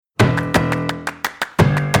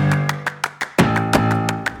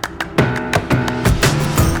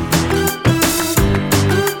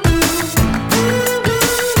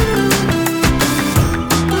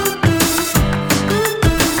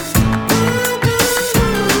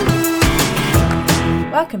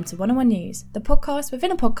Welcome to 101 News, the podcast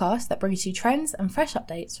within a podcast that brings you trends and fresh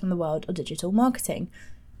updates from the world of digital marketing.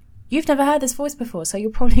 You've never heard this voice before, so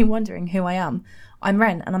you're probably wondering who I am. I'm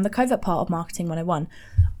Ren, and I'm the covert part of Marketing 101.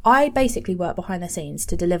 I basically work behind the scenes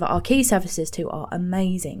to deliver our key services to our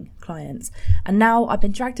amazing clients. And now I've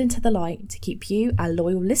been dragged into the light to keep you, our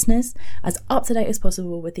loyal listeners, as up to date as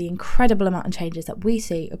possible with the incredible amount of changes that we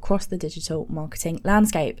see across the digital marketing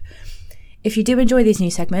landscape. If you do enjoy these new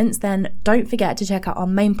segments, then don't forget to check out our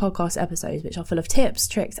main podcast episodes, which are full of tips,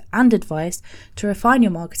 tricks, and advice to refine your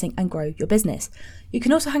marketing and grow your business. You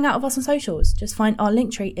can also hang out with us on socials. Just find our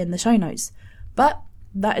link tree in the show notes. But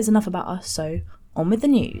that is enough about us, so on with the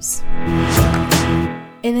news.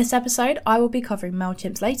 In this episode, I will be covering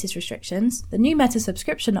Mailchimp's latest restrictions, the new Meta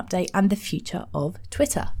subscription update, and the future of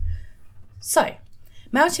Twitter. So,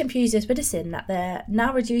 Mailchimp users would have seen that they're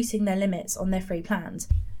now reducing their limits on their free plans.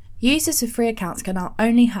 Users with free accounts can now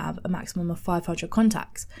only have a maximum of 500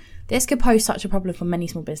 contacts. This could pose such a problem for many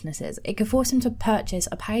small businesses. It could force them to purchase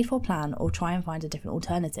a paid-for plan or try and find a different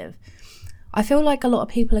alternative. I feel like a lot of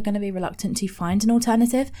people are going to be reluctant to find an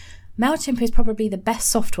alternative. Mailchimp is probably the best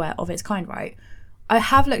software of its kind, right? I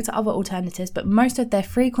have looked at other alternatives, but most of their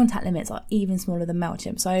free contact limits are even smaller than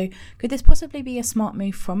Mailchimp. So could this possibly be a smart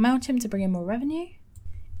move from Mailchimp to bring in more revenue?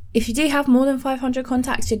 If you do have more than 500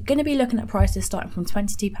 contacts, you're going to be looking at prices starting from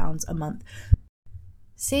 £22 a month.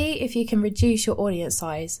 See if you can reduce your audience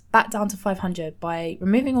size back down to 500 by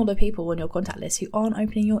removing all the people on your contact list who aren't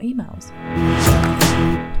opening your emails.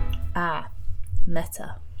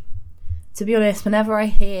 Meta. To be honest, whenever I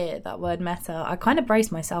hear that word Meta, I kind of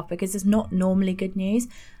brace myself because it's not normally good news,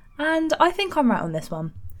 and I think I'm right on this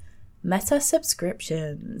one. Meta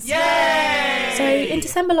subscriptions. Yay! So in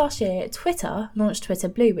December last year, Twitter launched Twitter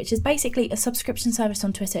Blue, which is basically a subscription service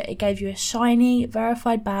on Twitter. It gave you a shiny,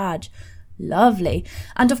 verified badge. Lovely.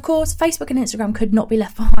 And of course, Facebook and Instagram could not be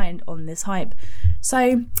left behind on this hype.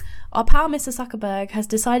 So our pal Mr. Zuckerberg has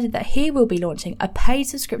decided that he will be launching a paid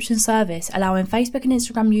subscription service allowing Facebook and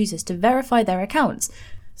Instagram users to verify their accounts.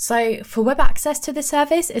 So for web access to the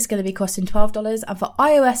service, it's going to be costing $12, and for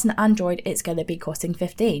iOS and Android, it's going to be costing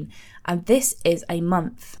 $15. And this is a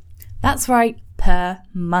month. That's right, per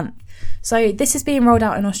month. So this is being rolled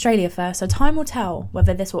out in Australia first, so time will tell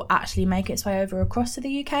whether this will actually make its way over across to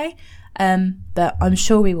the UK, but I'm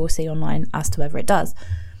sure we will see online as to whether it does.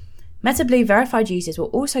 Meta Blue verified users will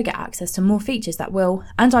also get access to more features that will,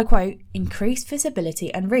 and I quote, increase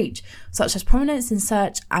visibility and reach, such as prominence in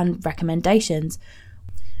search and recommendations.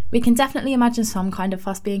 We can definitely imagine some kind of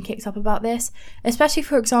fuss being kicked up about this, especially,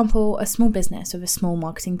 for example, a small business with a small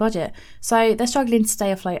marketing budget. So they're struggling to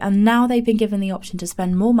stay afloat, and now they've been given the option to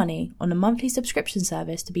spend more money on a monthly subscription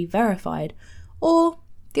service to be verified, or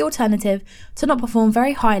the alternative, to not perform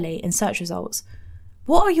very highly in search results.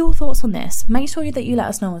 What are your thoughts on this? Make sure that you let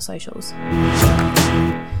us know on socials.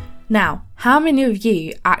 Now, how many of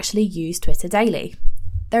you actually use Twitter daily?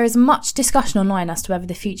 There is much discussion online as to whether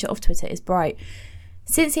the future of Twitter is bright.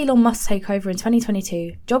 Since Elon Musk's takeover in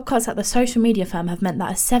 2022, job cuts at the social media firm have meant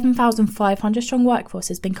that a 7,500 strong workforce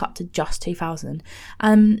has been cut to just 2,000.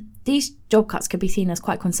 These job cuts could be seen as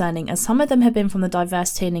quite concerning, as some of them have been from the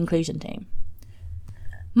diversity and inclusion team.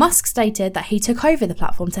 Musk stated that he took over the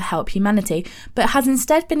platform to help humanity, but has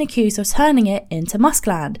instead been accused of turning it into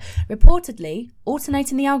Muskland, reportedly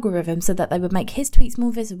alternating the algorithm so that they would make his tweets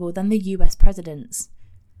more visible than the US president's.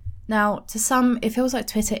 Now, to some, it feels like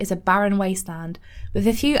Twitter is a barren wasteland, with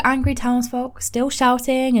a few angry townsfolk still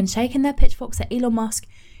shouting and shaking their pitchforks at Elon Musk,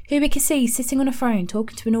 who we can see sitting on a throne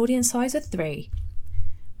talking to an audience size of 3.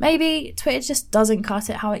 Maybe Twitter just doesn't cut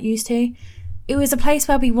it how it used to. It was a place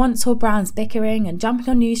where we once saw brands bickering and jumping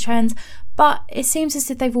on news trends, but it seems as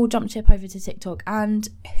if they've all jumped ship over to TikTok, and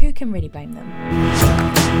who can really blame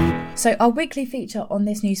them? So our weekly feature on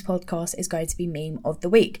this news podcast is going to be Meme of the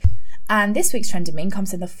Week. And this week's trending meme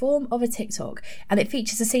comes in the form of a TikTok, and it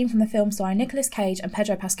features a scene from the film starring Nicolas Cage and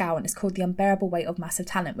Pedro Pascal, and it's called The Unbearable Weight of Massive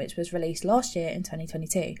Talent, which was released last year in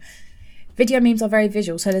 2022. Video memes are very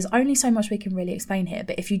visual, so there's only so much we can really explain here,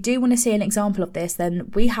 but if you do want to see an example of this, then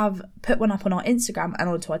we have put one up on our Instagram and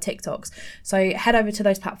onto our TikToks. So head over to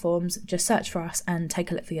those platforms, just search for us and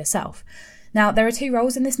take a look for yourself. Now, there are 2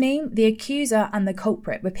 roles in this meme, the accuser and the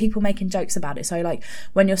culprit, with people making jokes about it. So like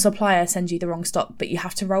when your supplier sends you the wrong stock, but you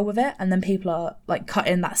have to roll with it, and then people are like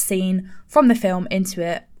cutting that scene from the film into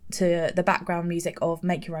it to the background music of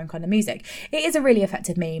make your own kind of music. It is a really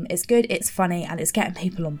effective meme. It's good, it's funny, and it's getting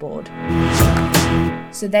people on board.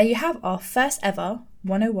 So there you have our first ever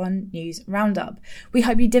 101 News Roundup. We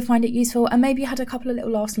hope you did find it useful and maybe you had a couple of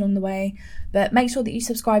little laughs along the way, but make sure that you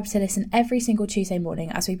subscribe to listen every single Tuesday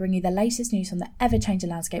morning as we bring you the latest news from the ever-changing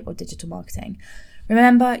landscape of digital marketing.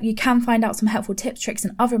 Remember, you can find out some helpful tips, tricks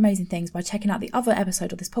and other amazing things by checking out the other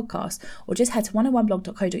episode of this podcast, or just head to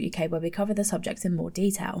 101blog.co.uk where we cover the subjects in more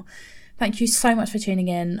detail. Thank you so much for tuning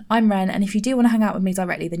in. I'm Ren, and if you do want to hang out with me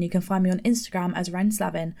directly, then you can find me on Instagram as Ren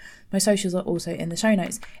Slavin. My socials are also in the show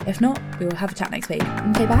notes. If not, we will have a chat next week.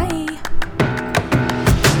 Okay, bye!